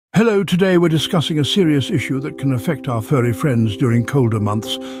Hello, today we're discussing a serious issue that can affect our furry friends during colder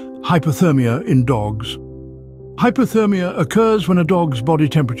months: hypothermia in dogs. Hypothermia occurs when a dog's body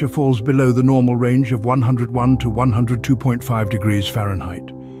temperature falls below the normal range of 101 to 102.5 degrees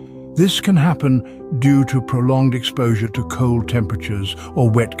Fahrenheit. This can happen due to prolonged exposure to cold temperatures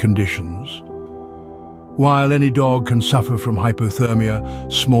or wet conditions. While any dog can suffer from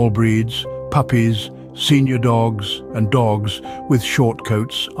hypothermia, small breeds, puppies, senior dogs and dogs with short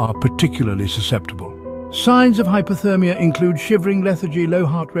coats are particularly susceptible. Signs of hypothermia include shivering, lethargy, low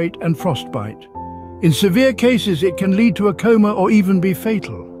heart rate and frostbite. In severe cases, it can lead to a coma or even be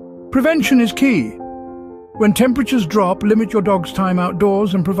fatal. Prevention is key. When temperatures drop, limit your dog's time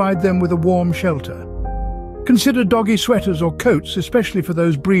outdoors and provide them with a warm shelter. Consider doggy sweaters or coats, especially for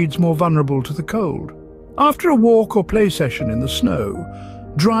those breeds more vulnerable to the cold. After a walk or play session in the snow,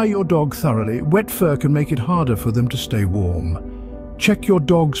 dry your dog thoroughly. Wet fur can make it harder for them to stay warm. Check your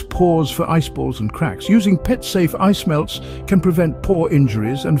dog's paws for ice balls and cracks. Using pet-safe ice melts can prevent paw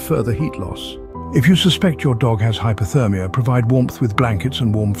injuries and further heat loss. If you suspect your dog has hypothermia, provide warmth with blankets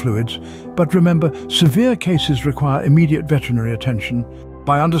and warm fluids. But remember, severe cases require immediate veterinary attention.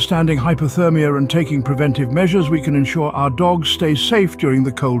 By understanding hypothermia and taking preventive measures, we can ensure our dogs stay safe during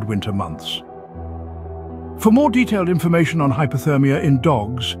the cold winter months. For more detailed information on hypothermia in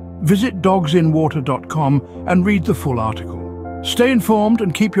dogs, visit DogsInWater.com and read the full article. Stay informed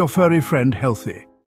and keep your furry friend healthy.